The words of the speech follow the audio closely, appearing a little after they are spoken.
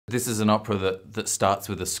This is an opera that starts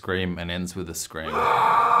with a scream and ends with a scream.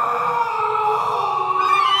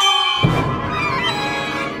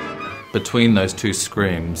 Between those two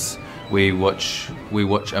screams, we watch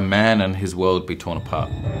a man and his world be torn apart.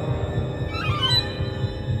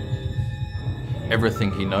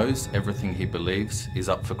 Everything he knows, everything he believes is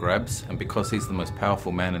up for grabs, and because he's the most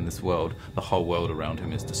powerful man in this world, the whole world around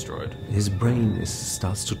him is destroyed. His brain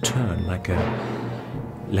starts to turn like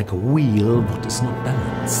a wheel but is not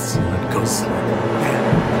balanced. It goes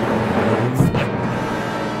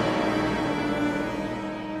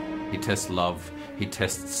He tests love, he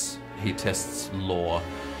tests law,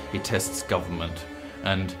 he tests government,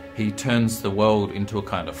 and he turns the world into a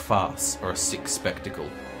kind of farce or a sick spectacle.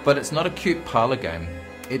 But it's not a cute parlour game.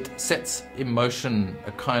 It sets in motion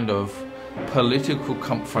a kind of political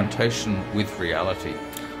confrontation with reality.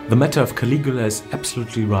 The matter of Caligula is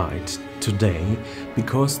absolutely right today,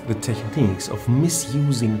 because the techniques of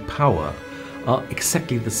misusing power are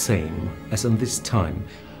exactly the same as in this time.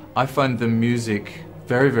 I find the music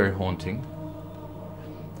very, very haunting.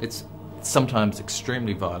 It's sometimes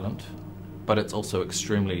extremely violent, but it's also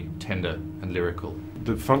extremely tender and lyrical.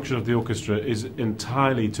 The function of the orchestra is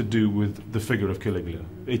entirely to do with the figure of Caligula.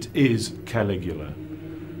 It is Caligula.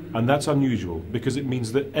 And that's unusual, because it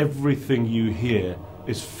means that everything you hear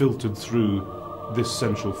is filtered through this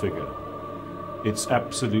central figure. It's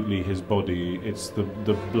absolutely his body, it's the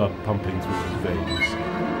blood pumping through his veins.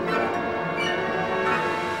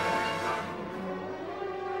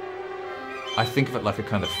 I think of it like a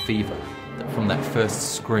kind of fever. From that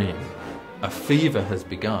first scream, a fever has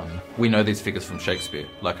begun. We know these figures from Shakespeare,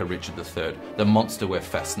 like a Richard III, the monster we're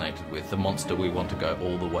fascinated with, the monster we want to go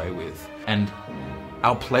all the way with. And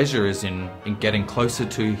our pleasure is in getting closer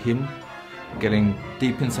to him, getting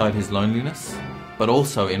deep inside his loneliness, but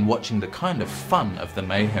also in watching the kind of fun of the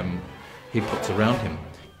mayhem he puts around him.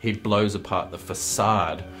 He blows apart the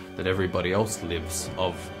facade that everybody else lives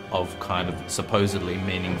of kind of supposedly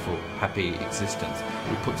meaningful, happy existence.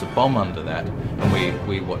 He puts a bomb under that, and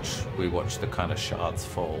we watch the kind of shards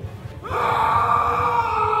fall.